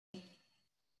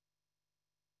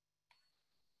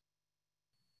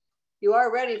You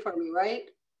are ready for me, right?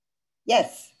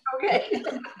 Yes. Okay.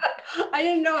 I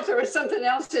didn't know if there was something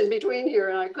else in between here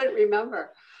and I couldn't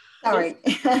remember. Sorry.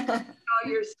 All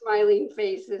your smiling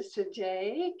faces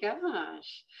today.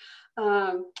 Gosh.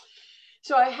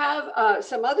 So I have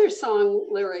some other song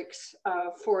lyrics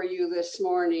for you this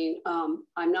morning.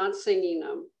 I'm not singing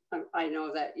them. I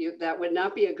know that that would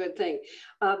not be a good thing.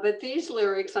 But these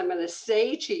lyrics I'm going to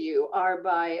say to you are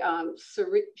by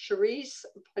Charisse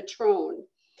Patron.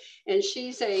 And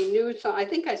she's a new thought. I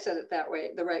think I said it that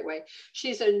way, the right way.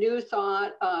 She's a new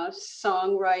thought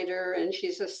songwriter, and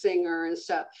she's a singer and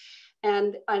stuff.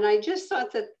 And I just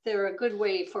thought that they're a good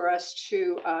way for us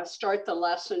to start the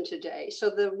lesson today. So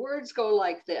the words go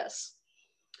like this.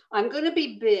 I'm going to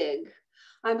be big.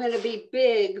 I'm going to be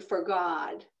big for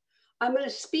God. I'm going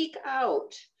to speak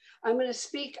out. I'm going to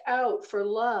speak out for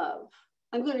love.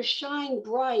 I'm going to shine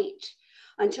bright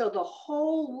until the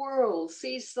whole world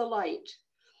sees the light.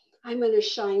 I'm going to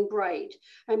shine bright.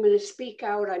 I'm going to speak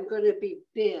out. I'm going to be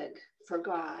big for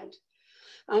God.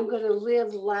 I'm going to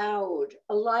live loud,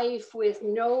 a life with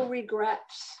no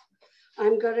regrets.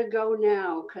 I'm going to go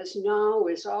now because now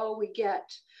is all we get.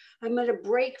 I'm going to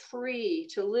break free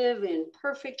to live in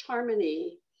perfect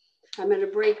harmony. I'm going to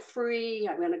break free.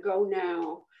 I'm going to go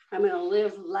now. I'm going to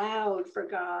live loud for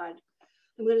God.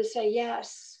 I'm going to say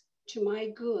yes to my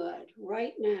good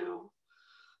right now.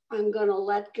 I'm going to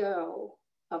let go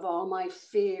of all my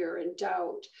fear and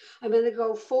doubt. I'm going to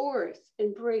go forth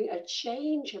and bring a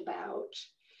change about.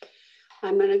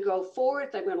 I'm going to go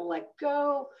forth. I'm going to let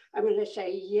go. I'm going to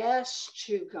say yes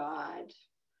to God.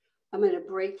 I'm going to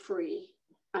break free.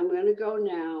 I'm going to go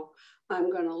now. I'm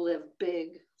going to live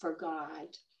big for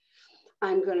God.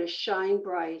 I'm going to shine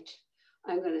bright.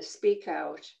 I'm going to speak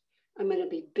out. I'm going to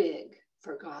be big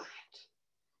for God.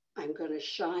 I'm going to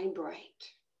shine bright.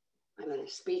 I'm going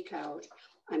to speak out.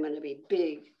 I'm going to be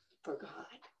big for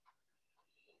God.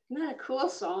 Isn't that a cool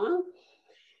song?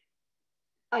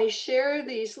 I share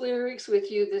these lyrics with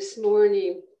you this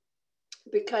morning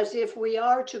because if we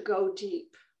are to go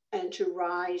deep and to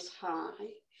rise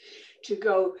high, to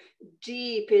go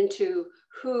deep into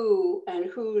who and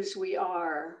whose we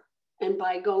are, and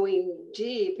by going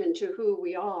deep into who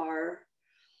we are,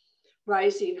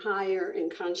 rising higher in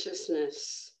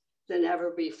consciousness than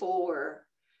ever before,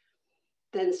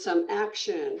 then some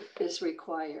action is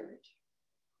required.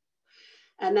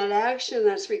 And that action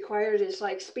that's required is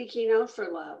like speaking out for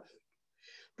love,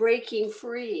 breaking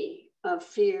free of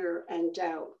fear and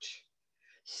doubt,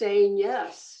 saying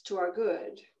yes to our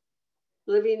good,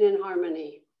 living in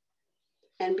harmony,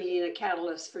 and being a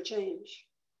catalyst for change.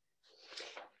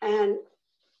 And,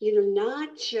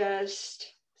 not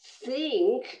just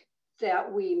think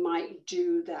that we might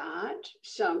do that,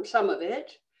 some of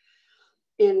it,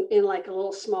 in like a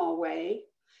little small way,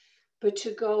 but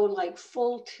to go like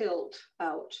full tilt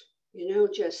out,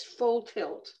 just full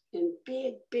tilt in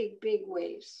big, big, big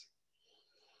ways.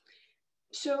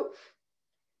 So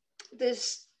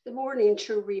this morning,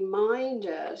 to remind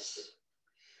us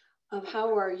of how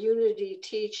our unity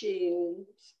teachings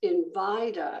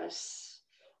invite us,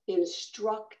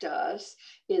 instruct us,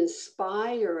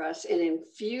 inspire us, and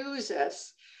infuse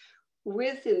us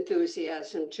with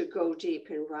enthusiasm to go deep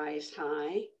and rise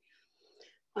high.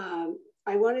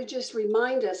 I want to just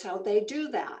remind us how they do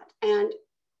that. And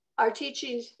our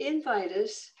teachings invite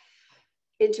us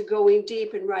into going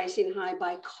deep and rising high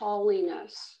by calling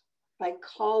us,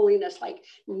 like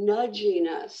nudging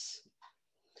us.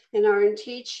 And our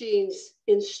teachings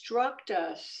instruct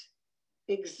us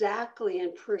exactly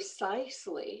and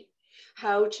precisely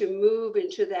how to move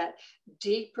into that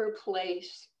deeper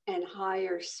place and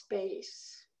higher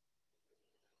space.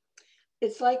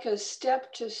 It's like a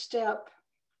step-by-step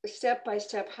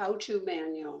how-to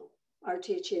manual. Our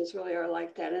teachings really are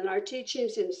like that. And our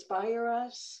teachings inspire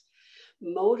us,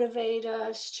 motivate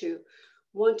us to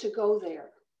want to go there,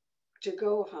 to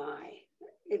go high,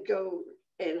 and go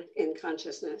in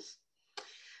consciousness.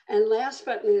 And last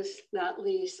but not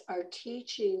least, our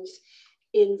teachings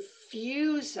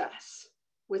infuse us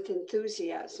with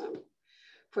enthusiasm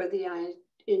for the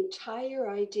entire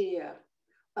idea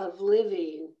of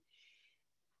living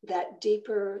that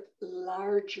deeper,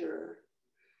 larger,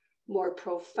 more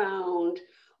profound,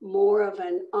 more of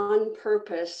an on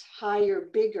purpose, higher,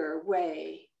 bigger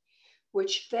way,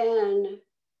 which then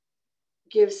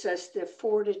gives us the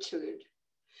fortitude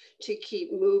to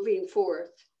keep moving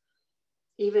forth,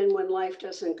 even when life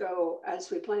doesn't go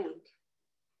as we planned.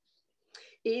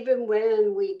 Even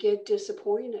when we get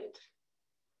disappointed,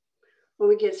 when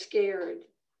we get scared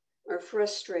or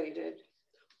frustrated,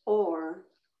 or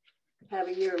have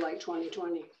a year like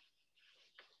 2020.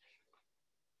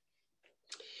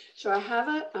 So I have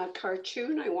a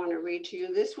cartoon I want to read to you.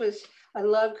 I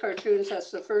love cartoons. That's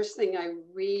the first thing I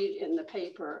read in the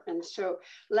paper. And so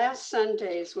last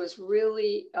Sunday's was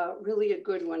really, really a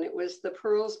good one. It was The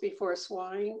Pearls Before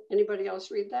Swine. Anybody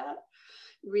else read that?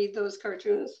 Read those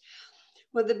cartoons?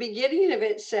 Well, the beginning of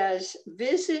it says,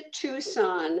 visit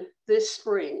Tucson this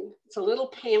spring. It's a little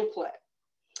pamphlet.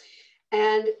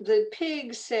 And the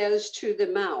pig says to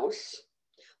the mouse,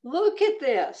 look at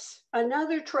this,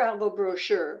 another travel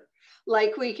brochure,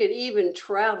 like we could even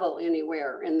travel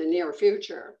anywhere in the near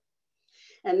future.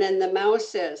 And then the mouse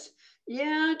says,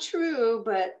 yeah, true,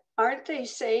 but aren't they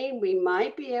saying we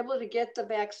might be able to get the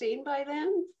vaccine by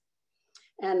then?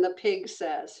 And the pig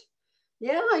says,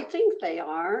 yeah, I think they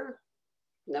are.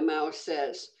 The mouse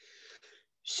says,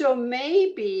 so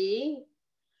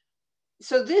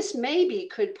this maybe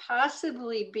could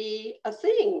possibly be a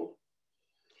thing.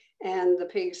 And the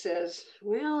pig says,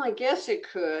 well, I guess it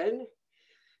could.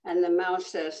 And the mouse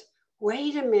says,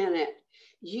 wait a minute,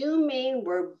 you mean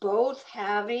we're both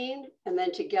having, and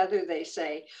then together they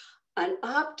say, an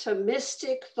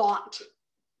optimistic thought.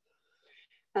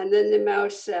 And then the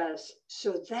mouse says,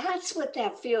 so that's what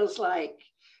that feels like.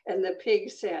 And the pig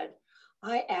said,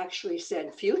 I actually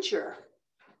said future.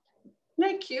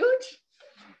 Isn't that cute?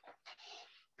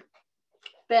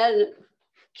 Then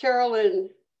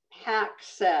Carolyn Hack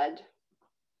said,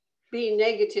 being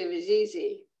negative is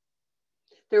easy.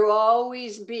 There will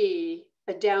always be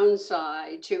a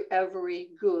downside to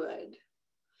every good,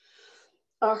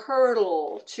 a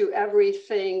hurdle to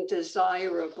everything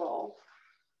desirable,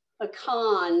 a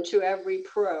con to every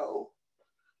pro.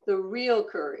 The real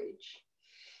courage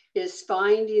is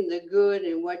finding the good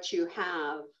in what you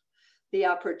have, the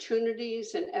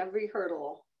opportunities in every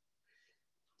hurdle,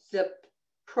 the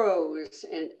pros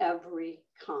in every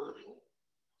con.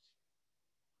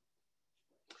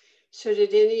 So did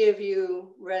any of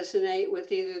you resonate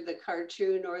with either the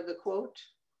cartoon or the quote?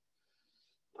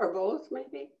 Or both,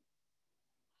 maybe?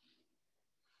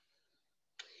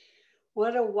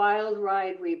 What a wild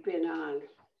ride we've been on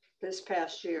this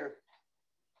past year.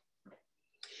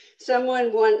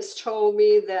 Someone once told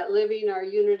me that living our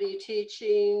unity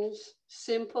teachings,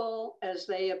 simple as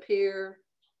they appear,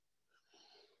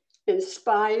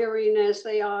 inspiring as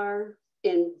they are,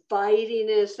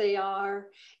 inviting as they are,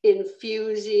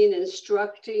 infusing,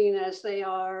 instructing as they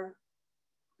are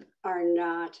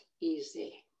not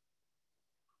easy.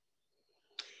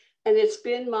 And it's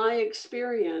been my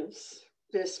experience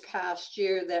this past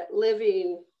year that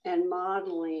living and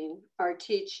modeling our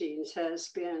teachings has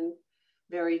been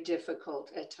very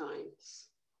difficult at times.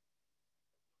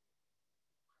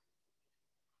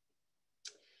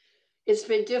 It's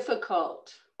been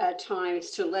difficult at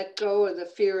times to let go of the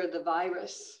fear of the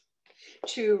virus,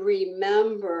 to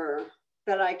remember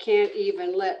that I can't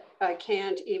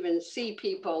even see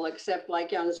people except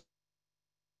like on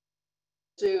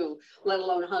Zoom, let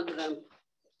alone hug them.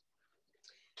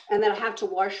 And that I have to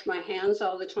wash my hands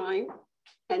all the time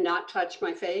and not touch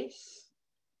my face.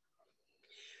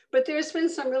 But there's been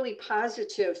some really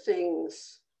positive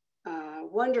things,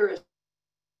 wondrous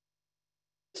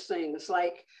things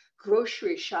like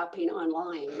grocery shopping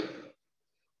online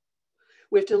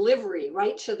with delivery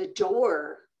right to the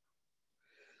door.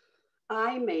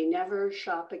 I may never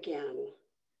shop again.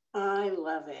 I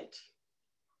love it.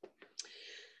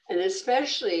 And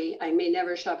especially, I may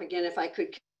never shop again if I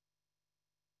could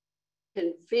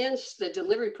convince the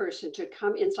delivery person to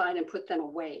come inside and put them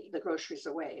away, the groceries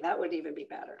away. That would even be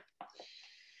better.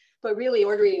 But really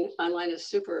ordering online is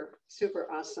super,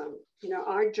 super awesome. You know,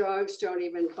 our dogs don't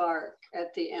even bark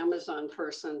at the Amazon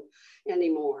person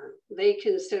anymore. They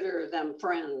consider them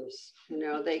friends. You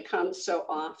know, they come so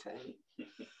often.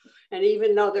 And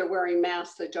even though they're wearing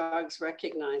masks, the dogs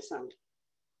recognize them.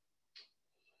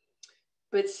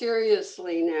 But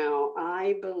seriously now,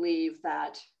 I believe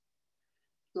that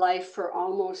life for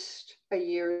almost a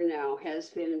year now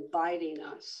has been inviting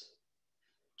us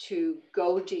to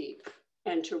go deep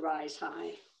and to rise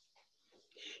high,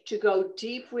 to go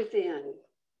deep within,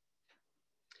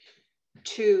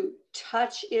 to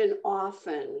touch in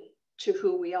often to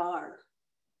who we are,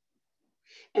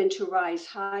 and to rise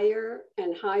higher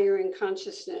and higher in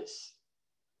consciousness,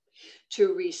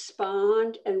 to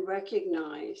respond and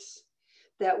recognize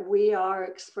that we are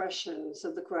expressions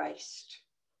of the Christ,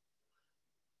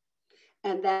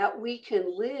 and that we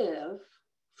can live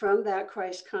from that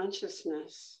Christ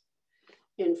consciousness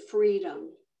in freedom,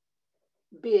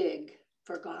 big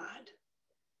for God.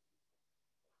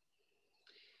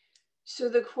 So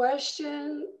the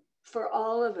question for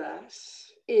all of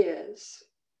us is,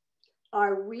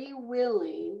 are we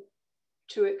willing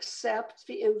to accept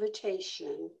the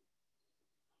invitation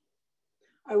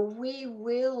Are we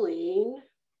willing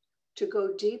to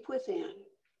go deep within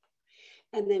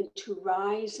and then to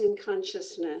rise in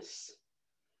consciousness,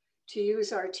 to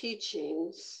use our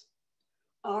teachings,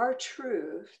 our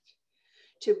truth,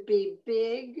 to be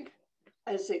big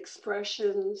as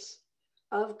expressions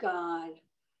of God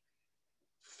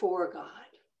for God?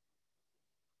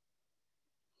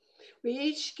 We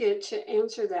each get to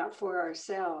answer that for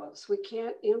ourselves. We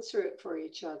can't answer it for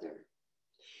each other.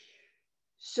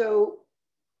 So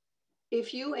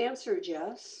if you answered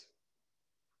yes,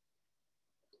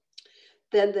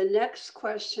 then the next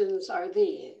questions are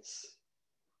these.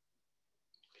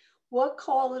 What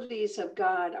qualities of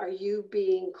God are you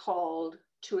being called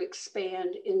to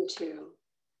expand into?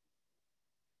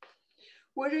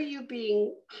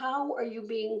 How are you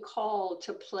being called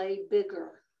to play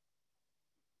bigger?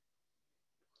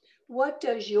 What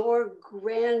does your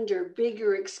grander,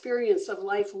 bigger experience of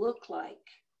life look like?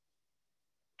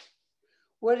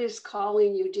 What is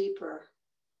calling you deeper?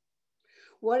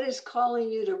 What is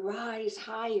calling you to rise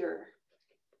higher?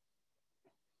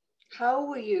 How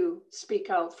will you speak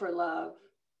out for love?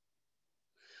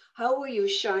 How will you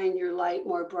shine your light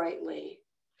more brightly?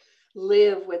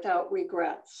 Live without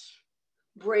regrets.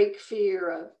 Break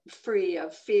free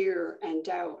of fear and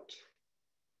doubt.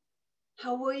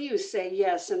 How will you say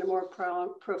yes in a more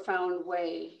profound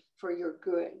way for your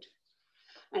good?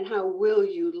 And how will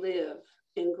you live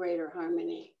in greater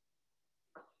harmony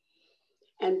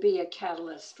and be a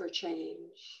catalyst for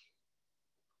change?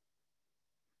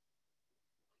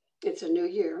 It's a new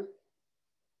year.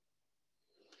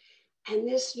 And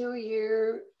this new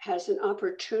year has an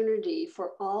opportunity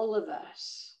for all of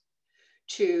us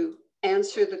to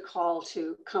answer the call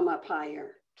to come up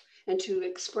higher and to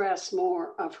express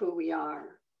more of who we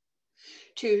are,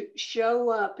 to show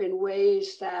up in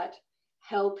ways that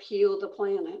help heal the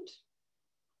planet.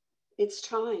 It's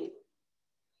time.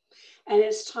 And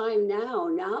it's time now,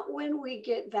 not when we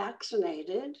get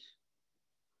vaccinated,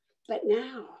 but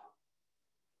now.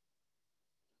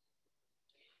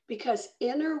 Because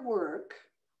inner work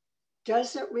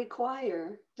doesn't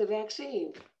require the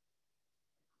vaccine.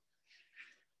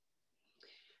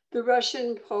 The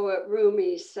Russian poet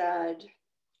Rumi said,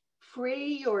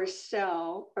 free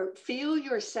yourself or feel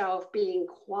yourself being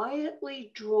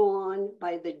quietly drawn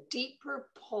by the deeper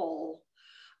pull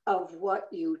of what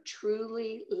you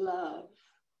truly love.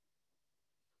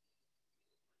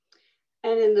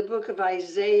 And in the book of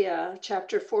Isaiah,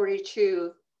 chapter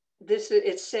 42,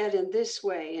 it's said in this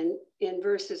way, in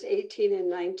verses 18 and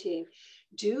 19,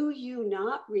 do you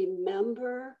not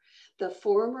remember the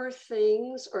former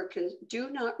things, or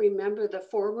do not remember the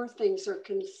former things, or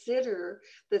consider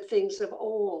the things of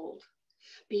old?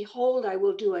 Behold, I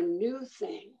will do a new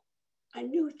thing, a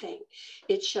new thing.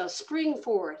 It shall spring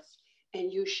forth,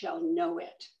 and you shall know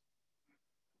it.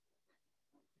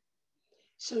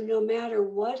 So no matter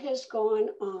what has gone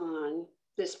on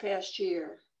this past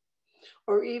year,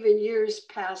 or even years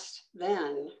past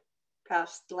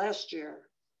last year,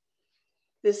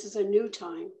 this is a new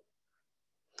time.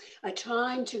 A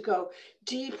time to go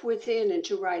deep within and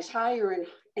to rise higher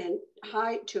and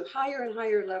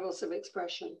higher levels of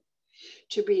expression,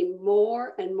 to be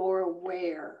more and more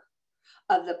aware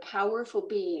of the powerful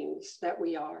beings that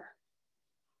we are.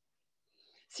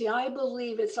 See, I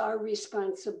believe it's our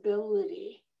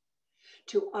responsibility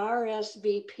to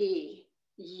RSVP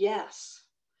yes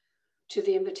to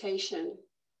the invitation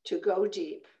to go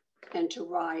deep and to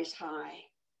rise high.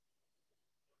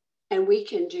 And we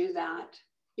can do that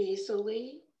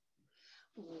easily,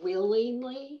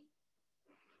 willingly,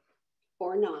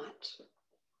 or not.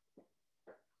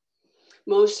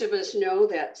 Most of us know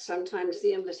that sometimes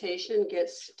the invitation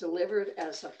gets delivered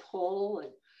as a pull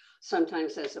and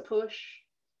sometimes as a push.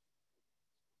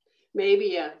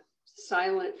 Maybe a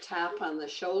silent tap on the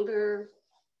shoulder,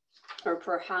 or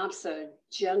perhaps a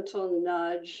gentle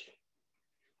nudge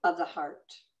of the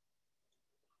heart.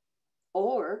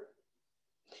 Or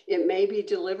it may be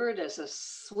delivered as a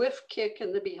swift kick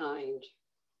in the behind,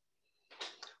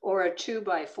 or a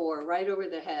 2x4 right over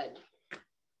the head.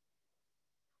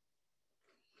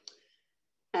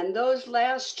 And those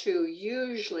last two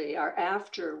usually are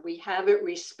after we haven't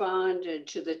responded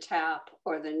to the tap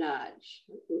or the nudge.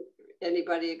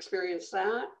 Anybody experience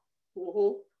that?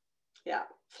 Mm-hmm. Yeah.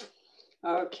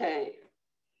 Okay.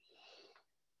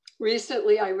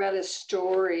 Recently, I read a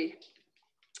story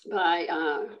by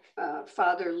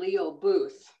Father Leo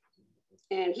Booth,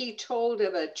 and he told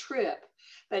of a trip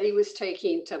that he was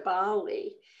taking to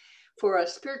Bali for a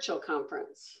spiritual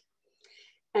conference.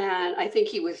 And I think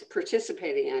he was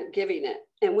participating in giving it.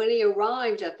 And when he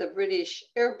arrived at the British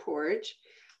airport,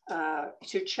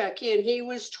 to check in, he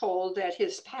was told that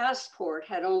his passport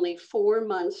had only 4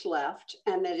 months left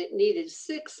and that it needed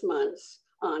 6 months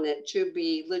on it to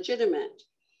be legitimate.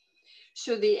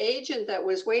 So the agent that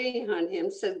was waiting on him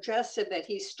suggested that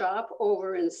he stop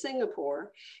over in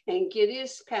Singapore and get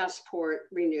his passport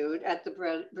renewed at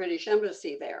the British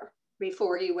Embassy there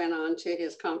before he went on to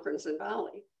his conference in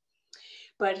Bali.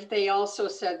 But they also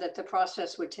said that the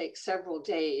process would take several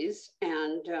days,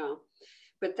 and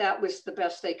but that was the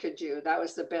best they could do. That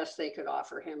was the best they could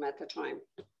offer him at the time.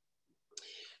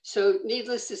 So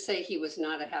needless to say, he was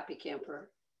not a happy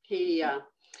camper. He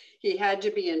had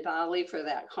to be in Bali for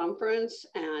that conference.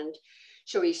 And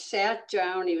so he sat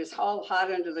down, he was all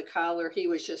hot under the collar. He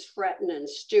was just fretting and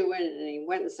stewing, and he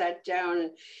went and sat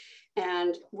down.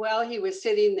 And while he was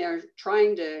sitting there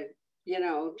trying to, you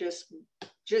know,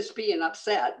 just being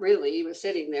upset, really, he was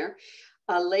sitting there,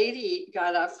 a lady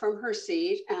got up from her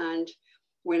seat and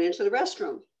went into the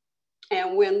restroom.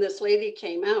 And when this lady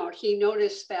came out, he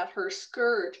noticed that her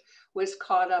skirt was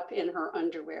caught up in her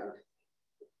underwear.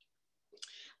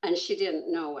 And she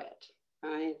didn't know it,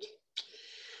 right?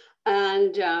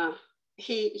 And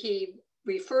he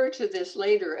referred to this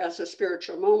later as a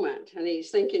spiritual moment. And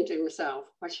he's thinking to himself,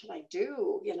 what should I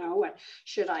do? You know, what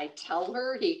should I tell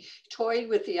her? He toyed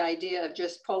with the idea of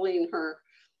just pulling her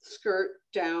skirt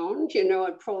down, you know,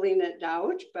 and pulling it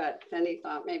out. But then he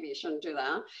thought maybe he shouldn't do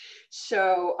that.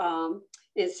 So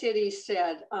instead he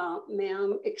said,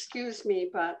 ma'am, excuse me,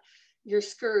 but your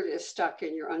skirt is stuck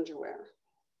in your underwear.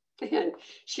 And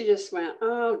she just went,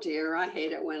 oh dear, I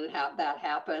hate it when that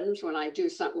happens, when I do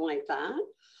something like that.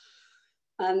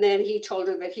 And then he told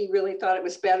her that he really thought it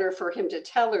was better for him to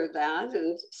tell her that.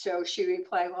 And so she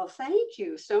replied, well, thank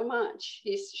you so much.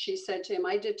 She said to him,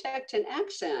 I detect an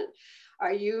accent.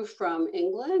 Are you from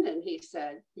England? And he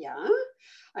said, yeah,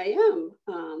 I am.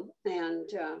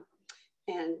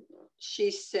 And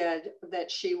she said that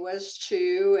she was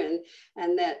too,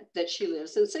 and that she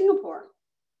lives in Singapore.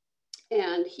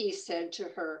 And he said to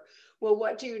her, well,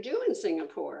 what do you do in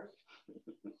Singapore?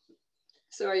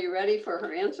 So are you ready for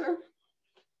her answer?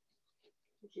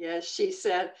 Yes, she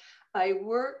said, I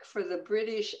work for the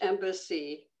British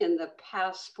Embassy in the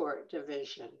passport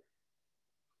division.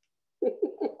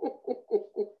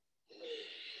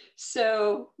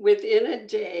 So within a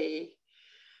day,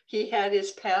 he had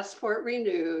his passport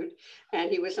renewed and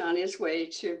he was on his way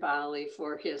to Bali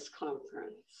for his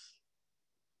conference.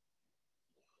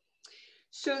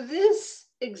 So this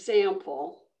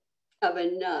example of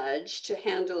a nudge to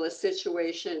handle a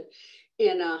situation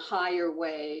in a higher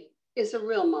way is a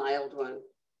real mild one,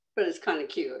 but it's kind of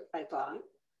cute, I thought.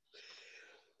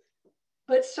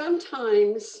 But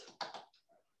sometimes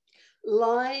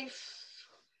life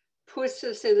puts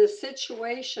us in a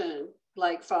situation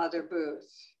like Father Booth,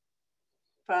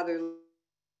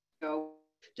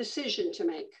 decision to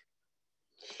make.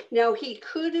 Now, he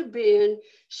could have been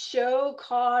so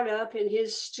caught up in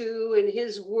his stew and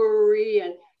his worry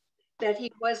and that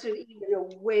he wasn't even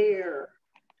aware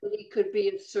that he could be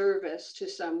of service to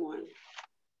someone.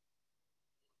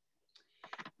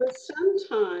 But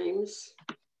sometimes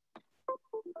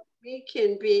we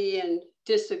can be in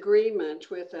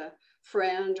disagreement with a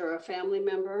friend or a family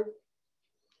member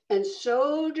and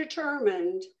so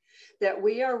determined that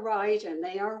we are right and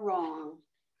they are wrong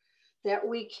that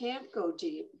we can't go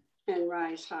deep and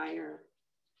rise higher.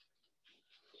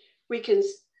 We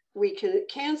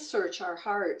can't search our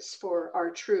hearts for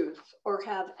our truth or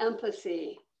have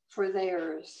empathy for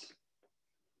theirs.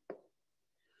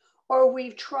 Or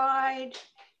we've tried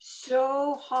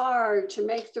so hard to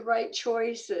make the right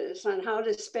choices on how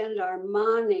to spend our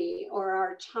money or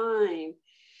our time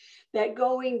that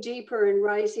going deeper and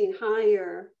rising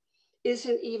higher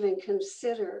isn't even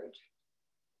considered.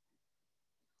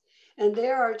 And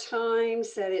there are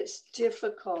times that it's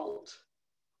difficult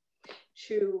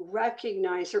to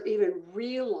recognize or even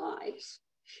realize,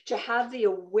 to have the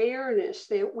awareness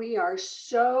that we are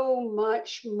so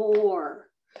much more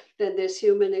than this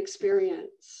human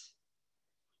experience.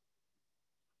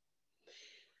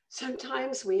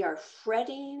 Sometimes we are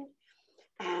fretting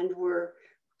and we're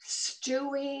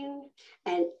stewing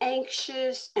and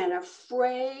anxious and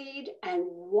afraid and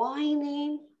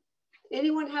whining.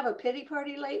 Anyone have a pity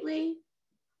party lately?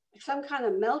 Some kind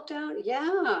of meltdown?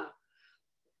 Yeah,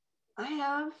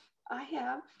 I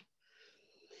have.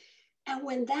 And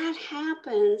when that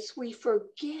happens, we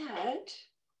forget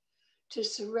to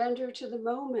surrender to the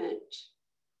moment.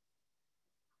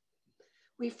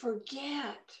 We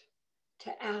forget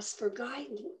to ask for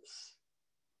guidance.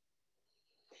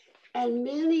 And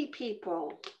many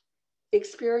people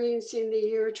experiencing the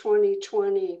year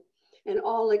 2020 and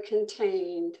all it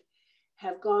contained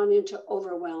have gone into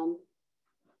overwhelm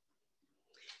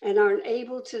and aren't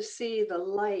able to see the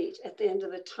light at the end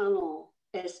of the tunnel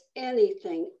as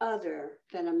anything other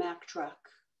than a Mack truck.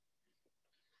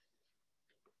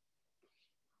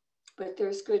 But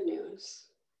there's good news.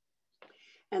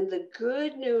 And the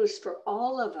good news for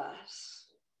all of us,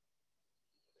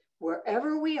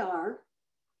 wherever we are,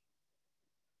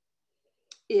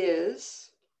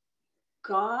 is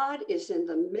God is in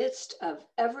the midst of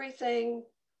everything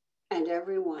and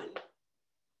everyone.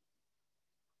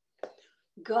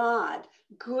 God,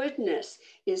 goodness,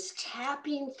 is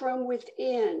tapping from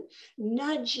within,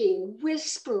 nudging,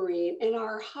 whispering in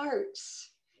our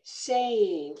hearts,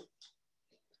 saying,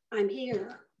 I'm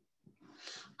here.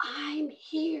 I'm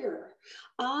here.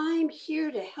 I'm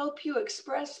here to help you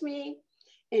express me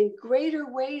in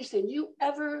greater ways than you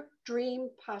ever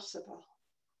dreamed possible.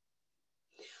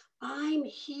 I'm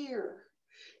here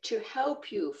to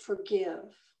help you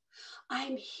forgive.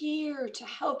 I'm here to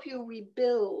help you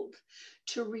rebuild,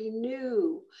 to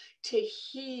renew, to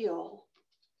heal.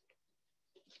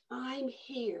 I'm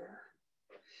here,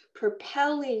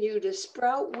 propelling you to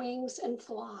sprout wings and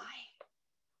fly.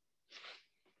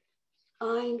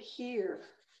 I'm here.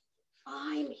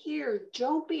 I'm here.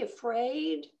 Don't be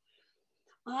afraid.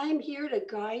 I'm here to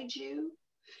guide you,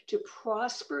 to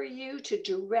prosper you, to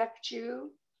direct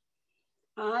you.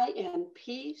 I am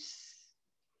peace.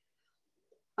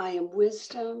 I am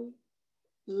wisdom,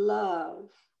 love,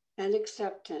 and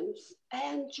acceptance,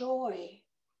 and joy.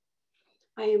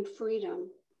 I am freedom,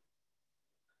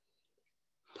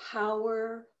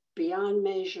 power beyond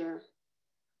measure.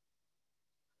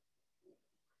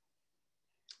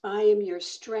 I am your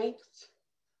strength,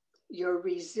 your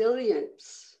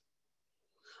resilience.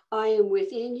 I am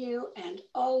within you and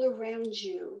all around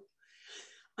you.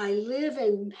 I live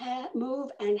and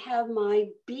move and have my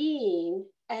being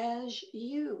as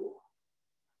you.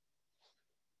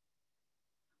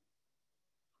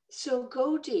 So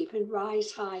go deep and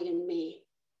rise high in me.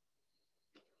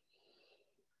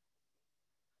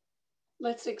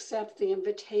 Let's accept the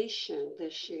invitation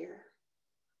this year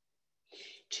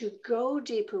to go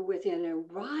deeper within and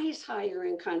rise higher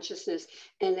in consciousness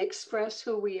and express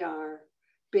who we are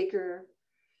bigger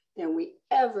than we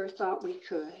ever thought we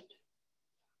could.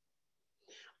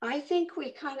 I think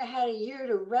we kind of had a year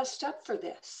to rest up for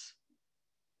this,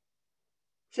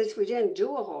 since we didn't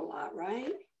do a whole lot,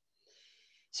 right?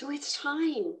 So it's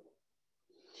time.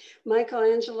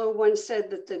 Michelangelo once said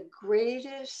that the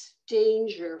greatest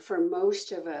danger for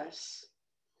most of us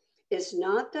is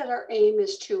not that our aim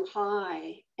is too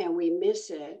high and we miss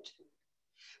it,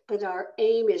 but our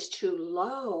aim is too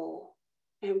low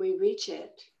and we reach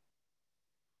it.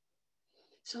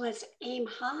 So let's aim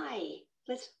high.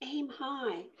 Let's aim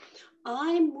high.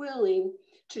 I'm willing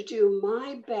to do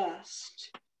my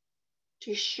best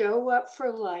to show up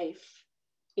for life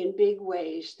in big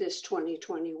ways this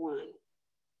 2021.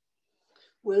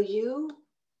 Will you?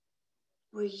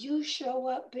 Will you show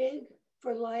up big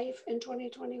for life in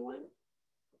 2021?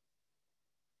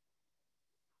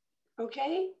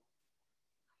 Okay?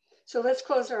 So let's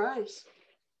close our eyes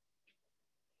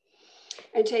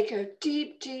and take a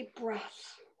deep, deep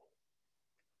breath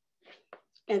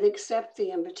and accept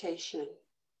the invitation.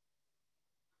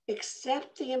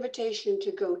 Accept the invitation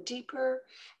to go deeper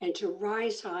and to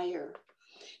rise higher,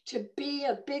 to be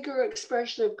a bigger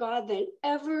expression of God than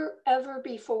ever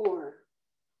before.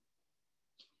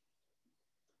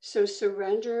 So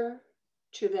surrender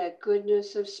to that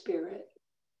goodness of spirit.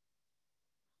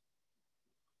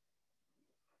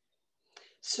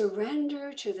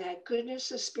 Surrender to that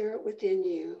goodness of spirit within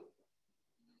you.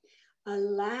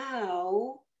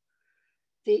 Allow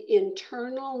the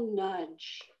internal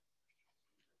nudge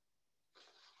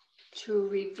to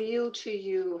reveal to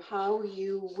you how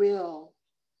you will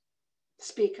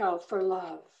speak out for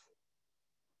love.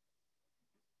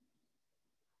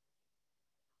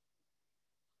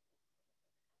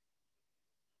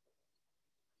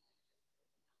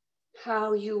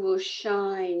 How you will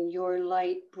shine your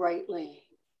light brightly.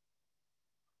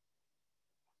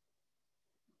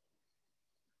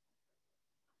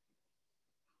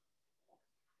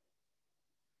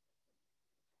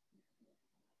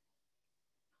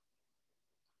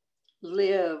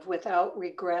 Live without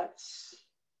regrets.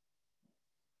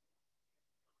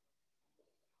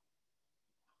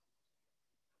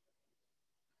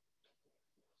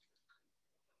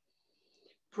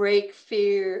 Break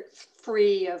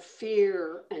free of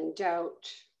fear and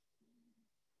doubt.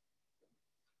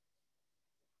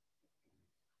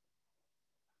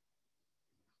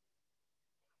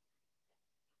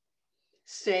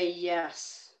 Say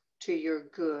yes to your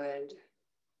good.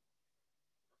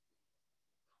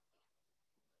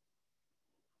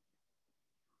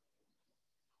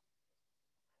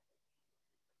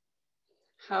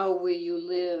 How will you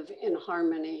live in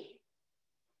harmony?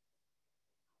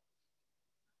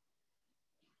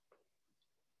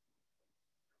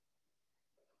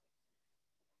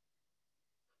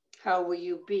 How will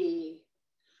you be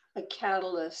a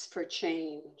catalyst for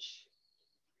change?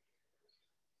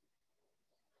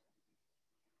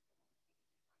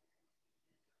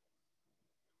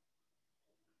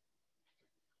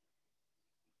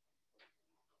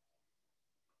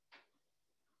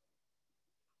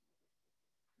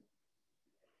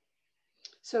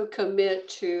 So commit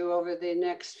to, over the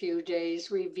next few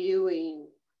days, reviewing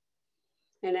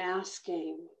and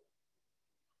asking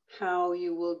how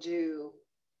you will do,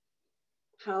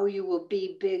 how you will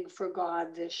be big for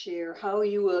God this year, how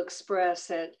you will express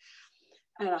it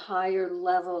at a higher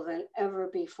level than ever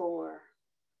before.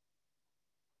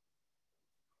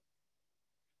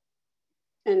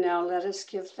 And now let us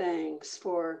give thanks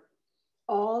for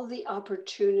all the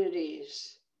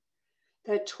opportunities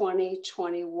that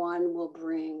 2021 will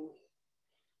bring.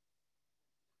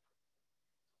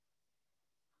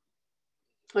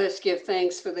 Let's give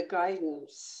thanks for the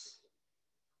guidance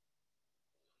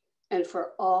and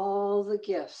for all the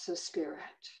gifts of Spirit.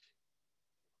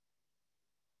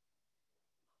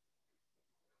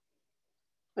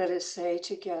 Let us say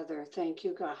together, thank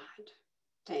you, God.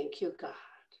 Thank you, God.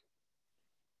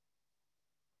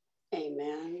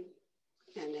 Amen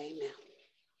and amen.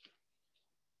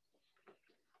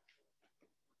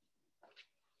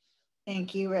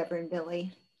 Thank you, Reverend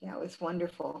Billie. That was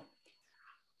wonderful.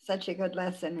 Such a good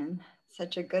lesson and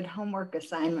such a good homework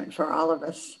assignment for all of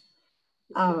us.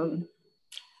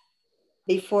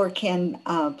 Before Ken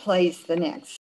plays the next